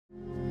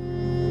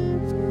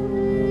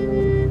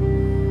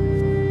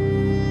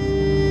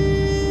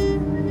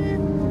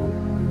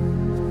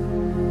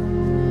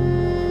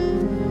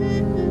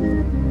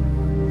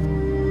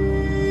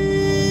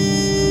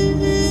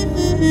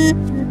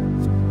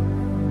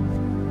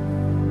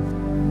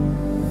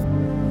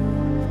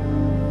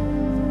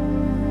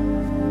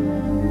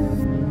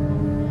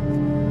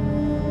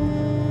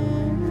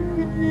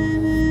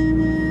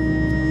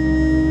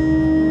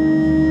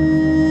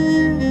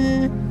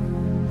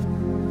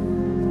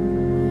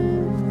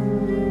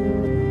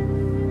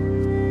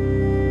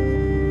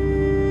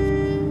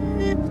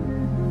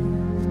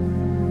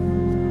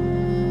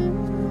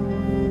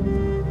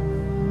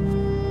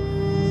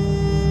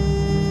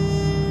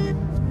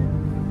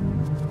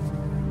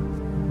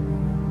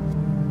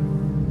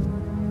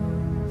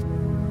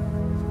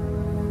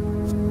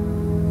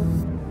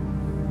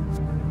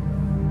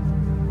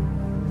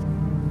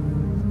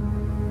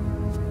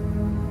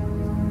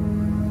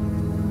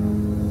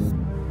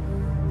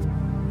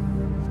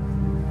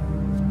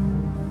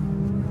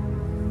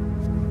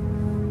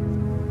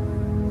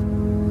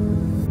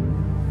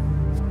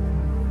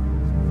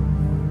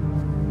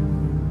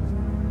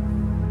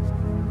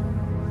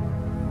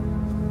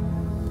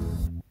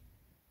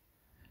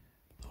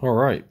All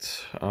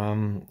right.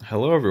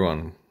 Hello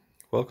everyone.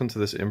 Welcome to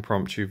this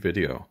impromptu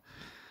video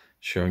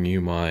showing you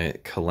my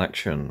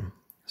collection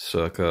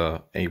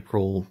circa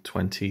April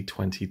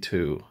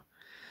 2022.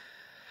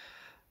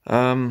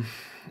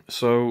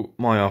 So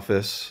my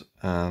office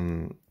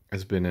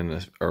has been in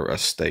a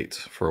state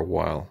for a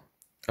while.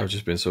 I've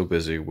just been so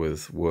busy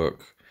with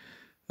work,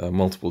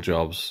 multiple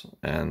jobs,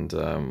 and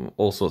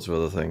all sorts of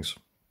other things.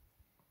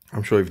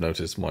 I'm sure you've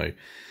noticed my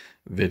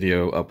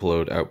video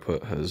upload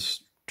output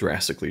has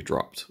drastically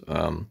dropped.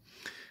 And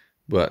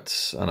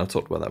I've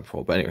talked about that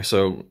before. But anyway,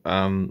 so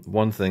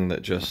one thing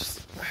that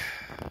just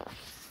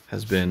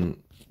has been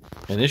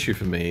an issue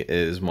for me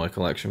is my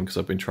collection, because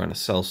I've been trying to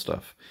sell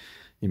stuff.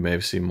 You may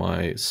have seen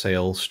my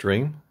sale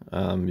stream.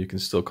 You can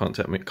still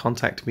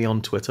contact me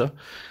on Twitter.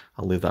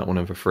 I'll leave that one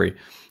in for free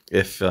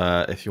if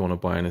you want to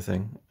buy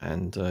anything,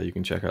 and you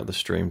can check out the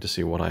stream to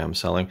see what I am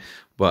selling.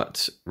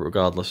 But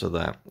regardless of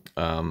that,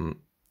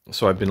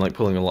 so I've been like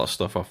pulling a lot of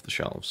stuff off the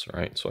shelves,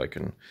 right? So I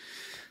can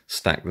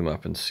stack them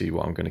up and see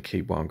what I'm going to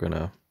keep, what I'm going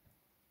to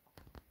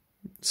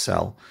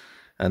sell.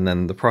 And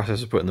then the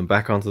process of putting them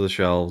back onto the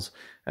shelves.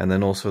 And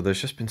then also there's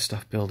just been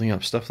stuff building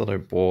up, stuff that I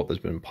bought. There's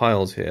been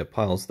piles here,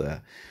 piles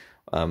there.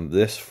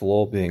 This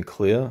floor being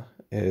clear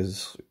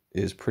is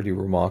pretty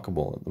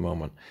remarkable at the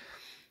moment.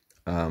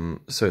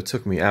 So it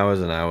took me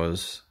hours and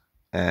hours,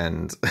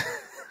 and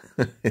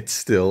it's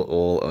still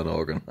all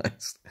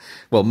unorganized.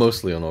 Well,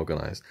 mostly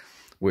unorganized,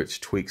 which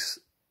tweaks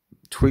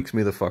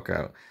me the fuck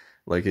out.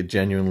 Like, it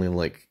genuinely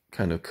like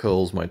kind of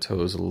curls my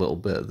toes a little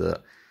bit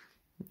that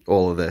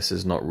all of this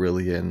is not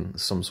really in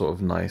some sort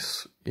of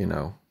nice, you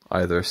know,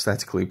 either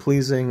aesthetically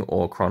pleasing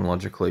or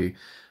chronologically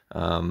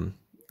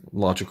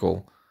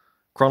logical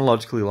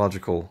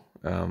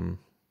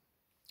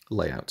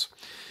layout.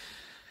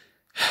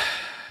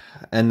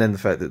 And then the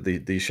fact that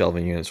these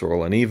shelving units are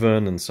all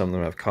uneven, and some of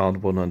them have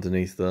cardboard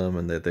underneath them,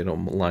 and they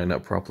don't line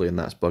up properly, and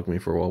that's bugged me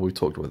for a while. We've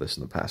talked about this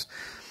in the past.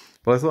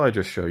 But I thought I'd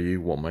just show you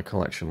what my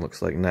collection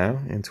looks like now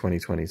in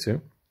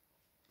 2022,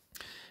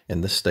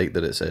 in the state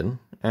that it's in,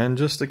 and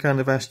just to kind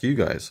of ask you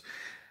guys,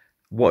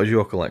 what is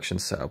your collection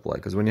set up like?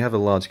 Because when you have a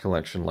large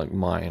collection like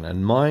mine,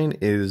 and mine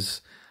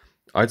is,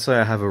 I'd say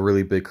I have a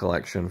really big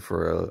collection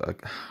for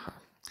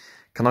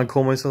can I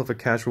call myself a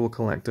casual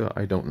collector?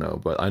 I don't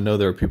know, but I know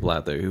there are people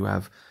out there who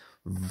have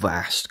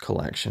vast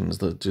collections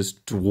that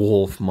just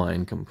dwarf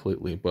mine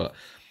completely. But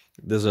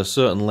there's a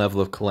certain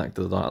level of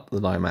collector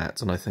that I'm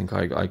at, and I think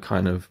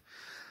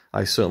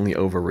I certainly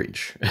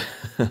overreach.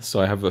 So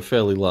I have a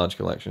fairly large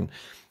collection.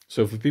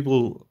 So for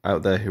people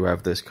out there who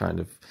have this kind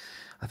of,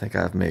 I think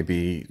I have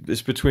maybe,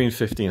 it's between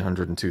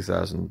 1,500 and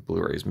 2,000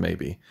 Blu-rays,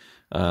 maybe.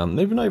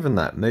 Maybe not even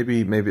that.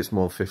 Maybe it's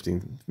more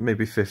 15,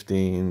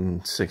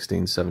 16,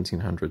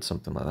 1,700,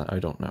 something like that. I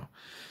don't know.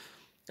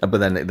 But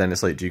then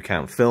it's like, do you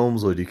count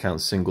films or do you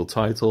count single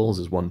titles?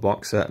 Is one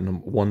box set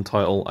and one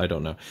title? I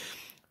don't know.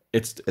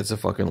 It's a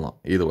fucking lot.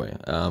 Either way.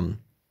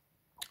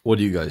 What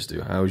do you guys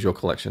do? How is your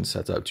collection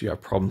set up? Do you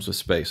have problems with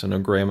space? I know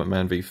Graham at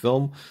Man v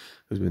Film,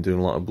 who's been doing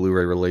a lot of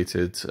Blu-ray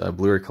related,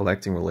 Blu-ray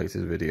collecting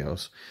related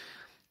videos.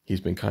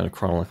 He's been kind of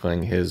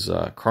chronicling his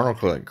kind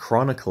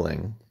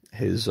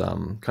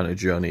of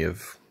journey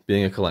of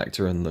being a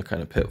collector, and the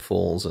kind of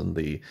pitfalls and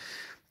the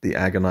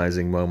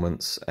agonizing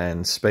moments.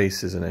 And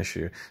space is an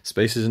issue.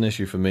 Space is an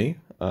issue for me.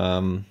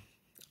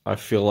 I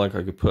feel like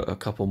I could put a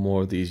couple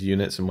more of these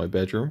units in my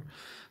bedroom.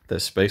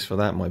 There's space for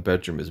that. My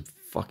bedroom is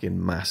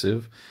fucking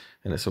massive,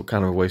 and it's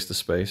kind of a waste of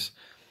space.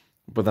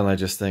 But then I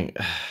just think,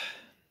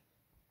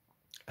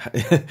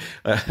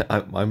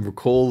 I'm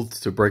recalled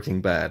to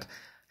Breaking Bad.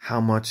 How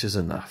much is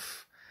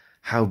enough?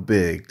 How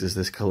big does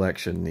this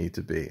collection need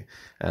to be?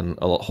 And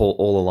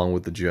all along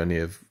with the journey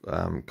of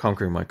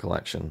conquering my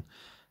collection,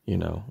 you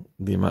know,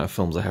 the amount of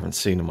films I haven't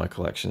seen in my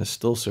collection is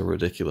still so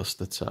ridiculous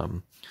that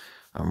I'm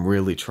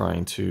really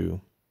trying to,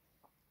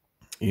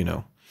 you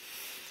know,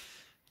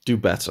 do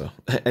better.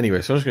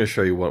 Anyway, so I'm just going to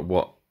show you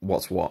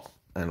what's what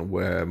and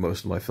where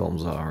most of my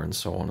films are, and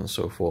so on and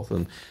so forth.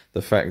 And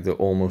the fact that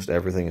almost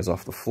everything is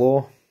off the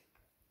floor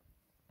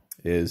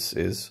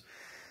is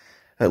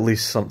at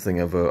least something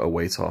of a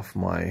weight off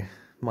my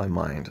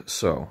mind.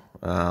 So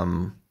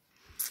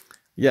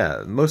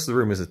yeah, most of the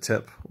room is a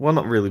tip. Well,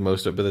 not really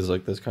most of it, but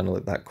there's kind of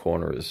like that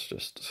corner is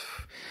just,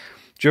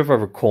 do you ever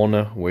have a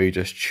corner where you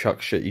just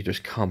chuck shit you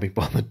just can't be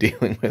bothered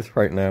dealing with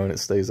right now, and it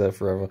stays there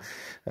forever?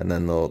 And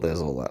then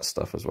there's all that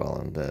stuff as well,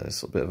 and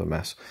it's a bit of a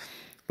mess.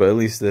 But at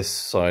least this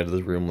side of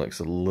the room looks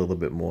a little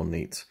bit more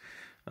neat.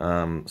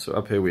 So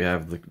up here we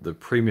have the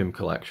premium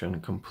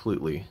collection,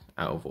 completely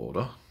out of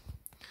order.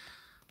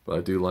 But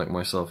I do like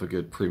myself a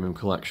good premium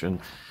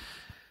collection.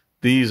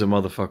 These are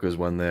motherfuckers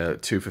when they're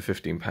 2 for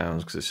 £15,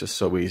 because it's just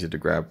so easy to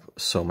grab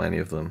so many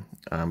of them.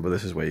 But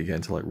this is where you get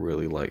into like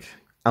really like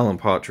Alan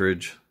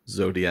Partridge,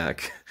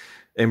 Zodiac,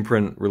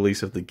 imprint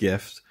release of The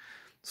Gift,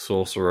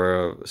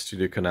 Sorcerer,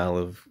 Studio Canal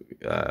of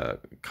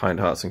Kind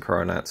Hearts and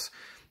Coronets,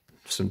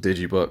 some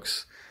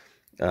digibooks,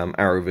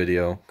 Arrow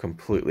Video,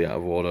 completely out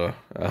of order.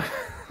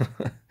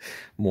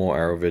 More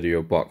Arrow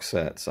Video box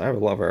sets. I have a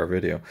lot of Arrow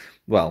Video.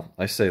 Well,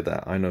 I say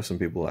that. I know some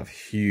people have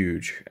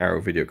huge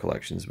Arrow Video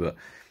collections, but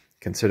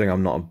considering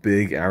I'm not a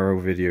big Arrow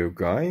Video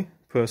guy,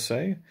 per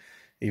se,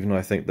 even though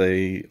I think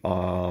they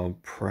are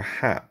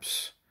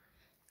perhaps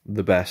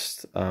the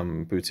best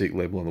boutique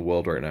label in the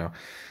world right now,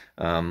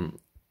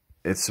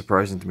 it's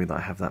surprising to me that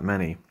I have that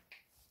many.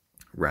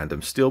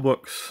 Random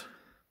steelbooks,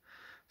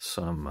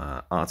 some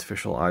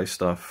artificial eye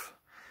stuff,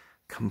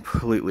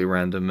 completely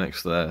random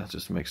mix there,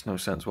 just makes no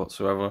sense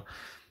whatsoever.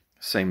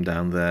 Same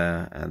down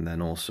there, and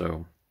then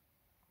also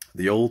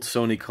the old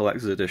Sony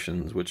Collector's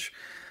Editions, which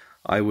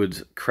I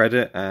would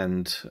credit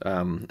and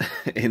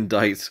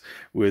indict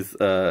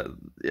with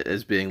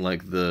as being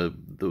like the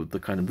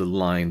kind of the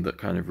line that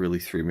kind of really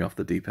threw me off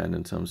the deep end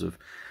in terms of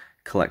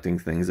collecting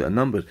things that are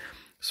numbered.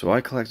 So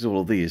I collected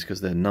all of these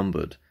because they're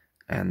numbered,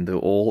 and they're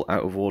all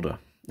out of order.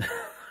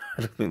 I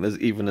don't think there's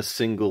even a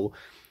single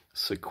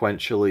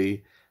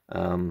sequentially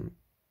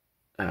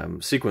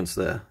sequence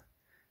there.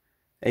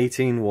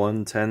 18,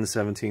 1, 10,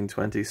 17,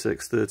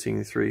 26,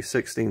 13, 3,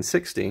 16,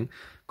 16.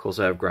 Of course,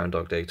 I have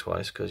Groundhog Day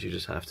twice because you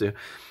just have to.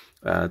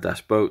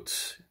 Dash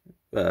Boats,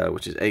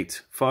 which is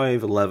 8,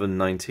 5, 11,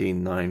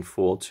 19, 9,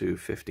 4, 2,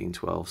 15,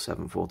 12,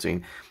 7,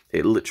 14.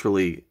 It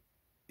literally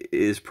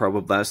is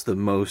probably, that's the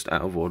most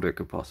out of order it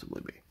could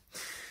possibly be.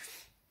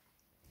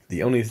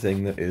 The only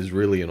thing that is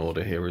really in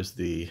order here is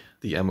the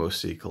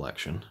MOC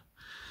collection.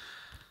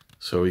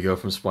 So we go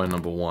from spine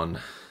number 1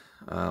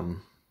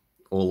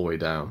 all the way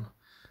down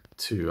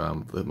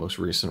to the most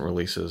recent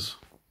releases,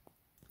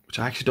 which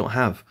I actually don't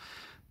have.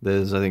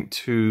 There's, I think,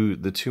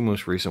 the two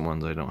most recent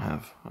ones I don't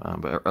have,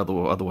 but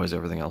otherwise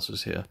everything else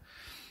is here.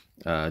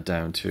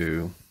 Down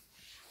to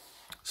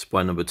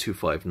spine number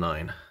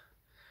 259,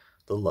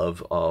 The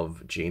Love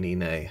of Jeannie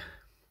Nay,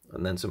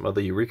 and then some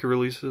other Eureka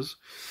releases.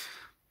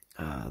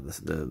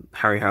 The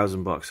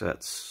Harryhausen box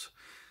sets,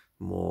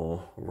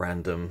 more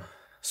random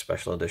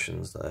special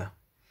editions there.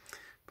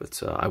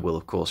 But I will,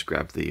 of course,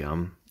 grab the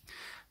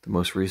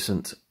most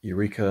recent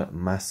Eureka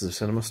Masters of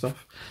Cinema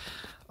stuff.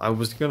 I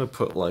was gonna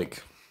put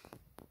like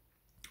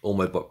all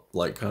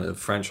my kind of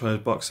franchise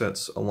box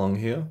sets along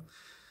here,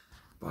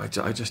 but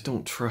I just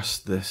don't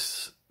trust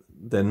this.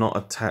 They're not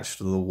attached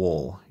to the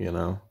wall, you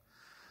know,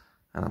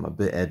 and I'm a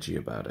bit edgy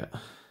about it.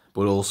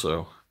 But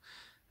also,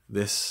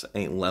 this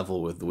ain't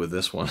level with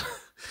this one,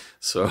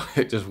 so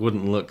it just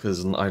wouldn't look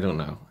as, I don't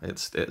know.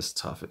 It's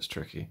tough. It's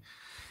tricky.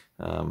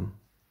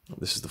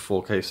 This is the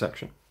 4K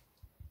section.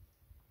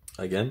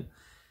 Again,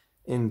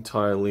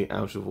 entirely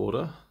out of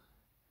order.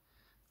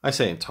 I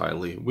say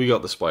entirely. We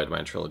got the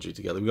Spider-Man trilogy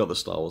together. We got the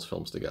Star Wars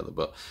films together,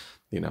 but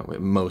you know, we're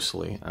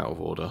mostly out of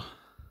order.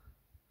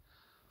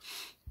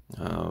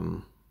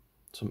 Some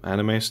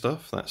anime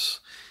stuff.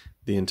 That's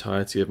the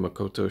entirety of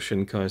Makoto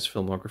Shinkai's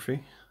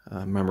filmography.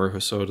 Mamoru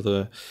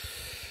Hosoda,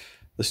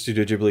 the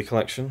Studio Ghibli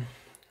collection.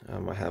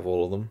 I have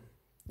all of them.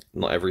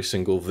 Not every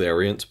single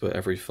variant, but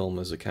every film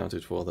is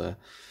accounted for there.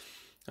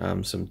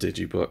 Some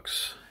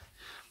digibooks.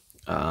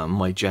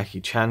 My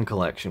Jackie Chan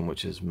collection,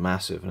 which is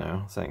massive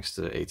now, thanks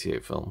to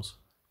 88 Films.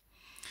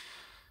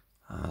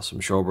 Some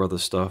Shaw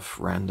Brothers stuff,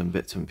 random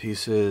bits and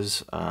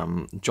pieces.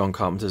 John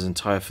Carpenter's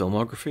entire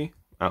filmography,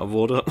 out of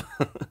order.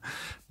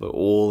 But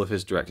all of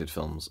his directed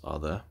films are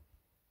there.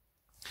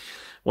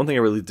 One thing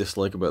I really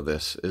dislike about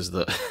this is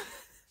that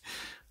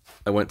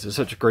I went to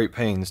such great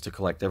pains to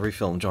collect every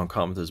film John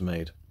Carpenter's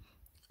made,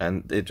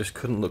 and it just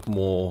couldn't look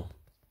more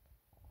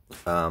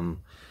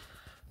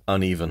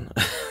uneven.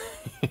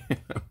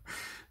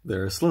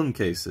 There are slim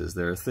cases,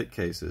 there are thick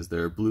cases,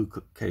 there are blue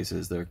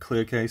cases, there are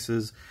clear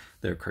cases,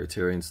 there are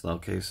Criterion style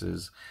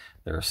cases,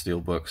 there are steel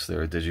books,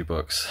 there are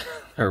digibooks,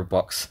 there are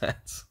box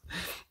sets.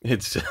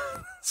 It's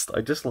just, I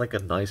just like a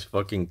nice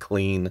fucking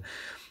clean,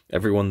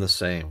 everyone the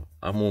same.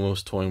 I'm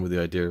almost toying with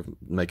the idea of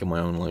making my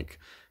own like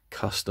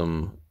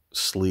custom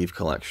sleeve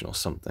collection or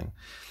something.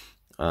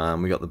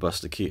 We got the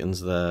Buster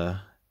Keatons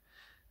there,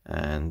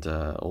 and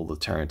all the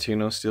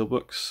Tarantino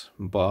steelbooks,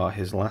 bar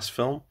his last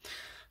film.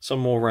 Some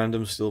more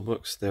random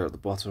steelbooks there at the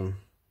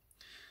bottom.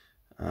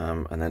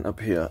 And then up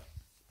here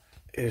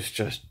is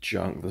just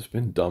junk that's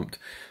been dumped.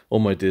 All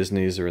my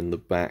Disneys are in the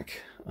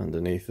back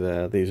underneath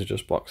there. These are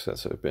just box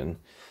sets that have been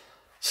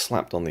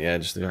slapped on the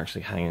edge. They're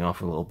actually hanging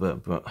off a little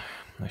bit, but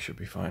they should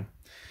be fine.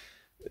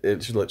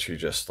 It's literally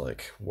just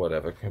like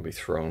whatever can be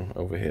thrown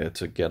over here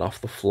to get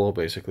off the floor,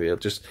 basically.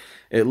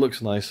 It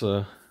looks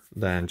nicer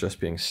than just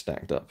being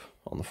stacked up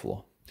on the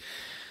floor.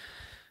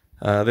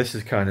 This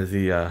is kind of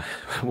the,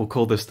 we'll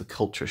call this the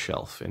culture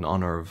shelf in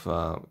honor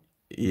of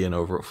Ian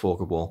over at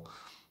Forkable.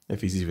 If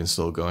he's even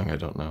still going, I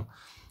don't know.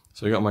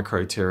 So I got my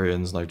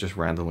Criterions, and I've just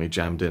randomly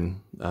jammed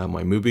in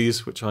my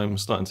movies, which I'm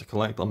starting to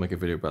collect. I'll make a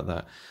video about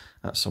that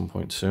at some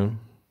point soon.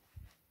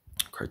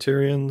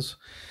 Criterions,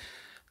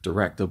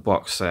 director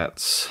box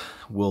sets,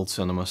 World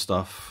Cinema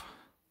stuff,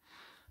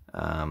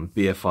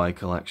 BFI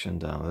collection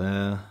down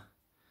there,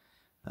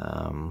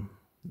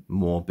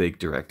 more big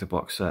director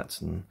box sets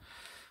and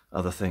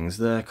other things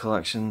there,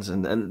 collections,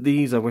 and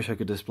these I wish I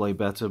could display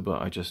better,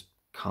 but I just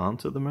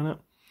can't at the minute.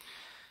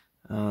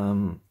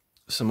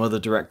 Some other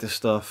director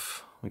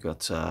stuff. We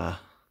got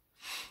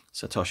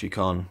Satoshi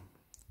Kon,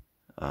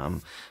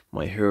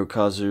 my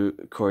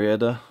Hirokazu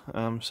Koreeda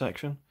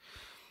section.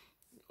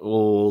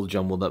 All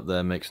jumbled up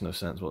there, makes no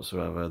sense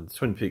whatsoever. The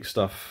Twin Peaks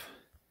stuff,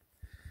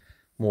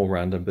 more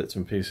random bits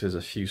and pieces,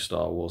 a few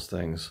Star Wars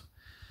things,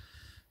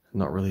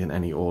 not really in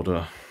any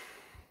order.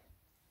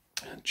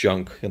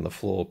 Junk in the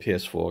floor,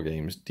 PS4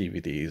 games,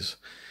 DVDs,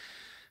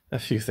 a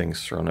few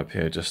things thrown up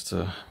here just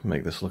to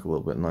make this look a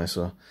little bit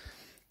nicer.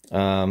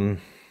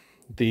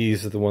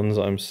 These are the ones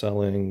I'm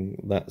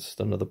selling. That's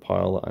another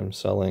pile that I'm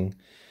selling.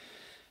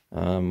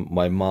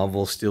 My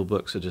Marvel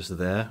steelbooks are just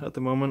there at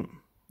the moment.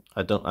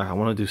 I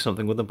want to do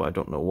something with them, but I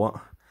don't know what.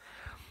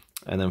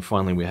 And then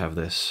finally we have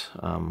this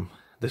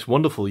this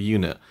wonderful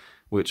unit,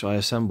 which I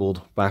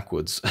assembled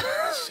backwards.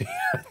 So you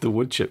have the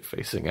wood chip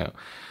facing out.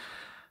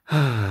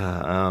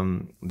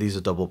 These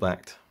are double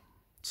backed,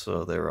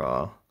 so there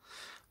are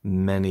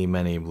many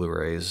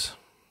Blu-rays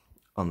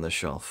on the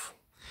shelf.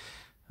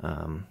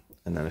 And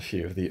then a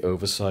few of the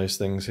oversized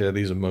things here.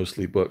 These are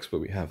mostly books, but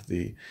we have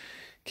the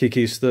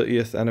Kiki's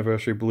 30th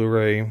anniversary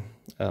Blu-ray,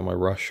 my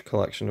Rush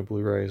collection of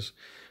Blu-rays,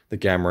 the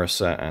Gamera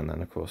set, and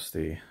then of course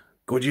the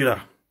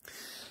Gojira.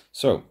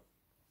 So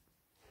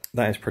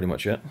that is pretty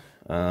much it.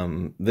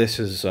 This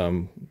is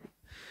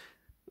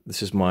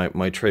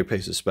my Tray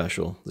Paces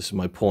special. This is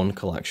my porn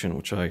collection,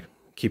 which I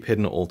keep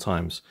hidden at all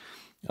times.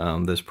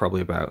 There's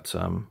probably about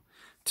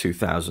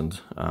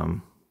 2,000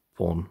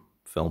 porn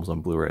films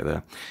on Blu-ray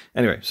there.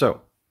 Anyway,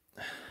 so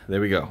there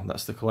we go.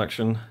 That's the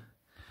collection.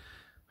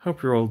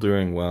 Hope you're all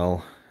doing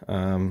well.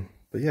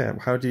 But yeah,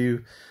 how do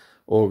you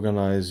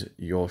organize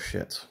your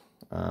shit?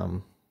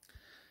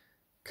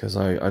 Because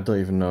I don't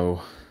even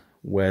know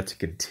where to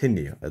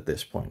continue at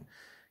this point.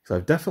 Because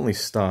I've definitely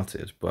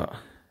started, but...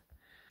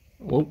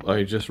 Oh,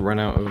 I just ran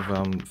out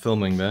of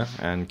filming there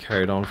and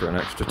carried on for an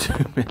extra 2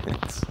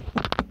 minutes.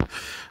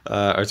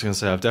 I was going to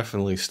say, I've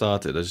definitely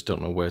started, I just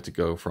don't know where to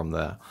go from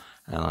there.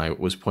 And I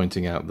was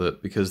pointing out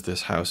that because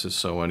this house is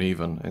so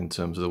uneven in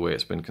terms of the way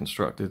it's been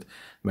constructed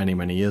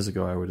many years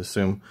ago, I would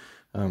assume,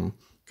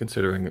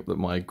 considering that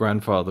my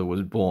grandfather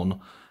was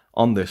born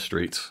on this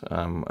street,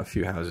 a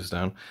few houses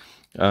down,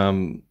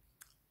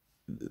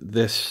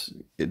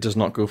 it does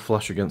not go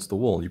flush against the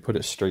wall. You put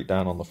it straight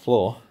down on the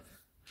floor,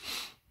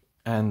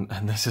 and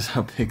this is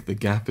how big the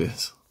gap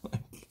is.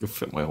 Like, you can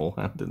fit my whole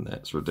hand in there.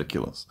 It's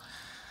ridiculous.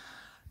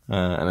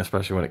 And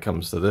especially when it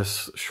comes to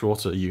this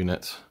shorter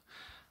unit,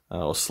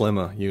 or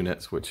slimmer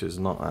unit, which is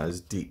not as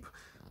deep.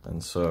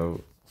 And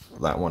so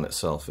that one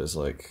itself is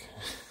like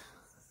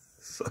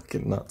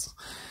fucking nuts.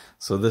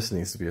 So this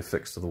needs to be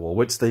affixed to the wall,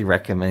 which they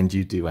recommend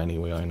you do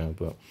anyway, I know.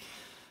 But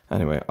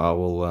anyway, I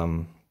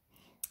will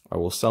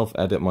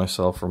self-edit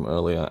myself from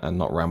earlier and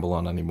not ramble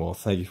on anymore.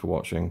 Thank you for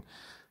watching.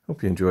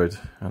 Hope you enjoyed,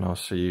 and I'll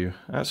see you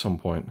at some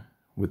point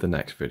with the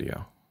next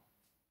video.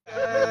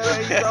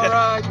 It's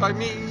alright by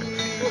me.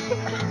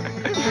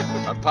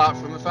 Apart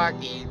from the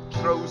fact he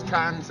throws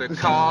cans and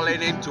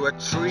calling into a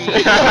tree.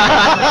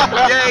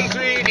 Yeah, he's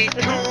really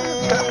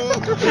cool.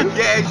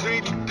 Yeah, he's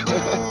really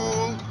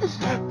cool.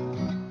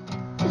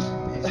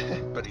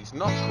 But he's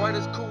not quite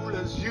as cool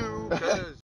as you.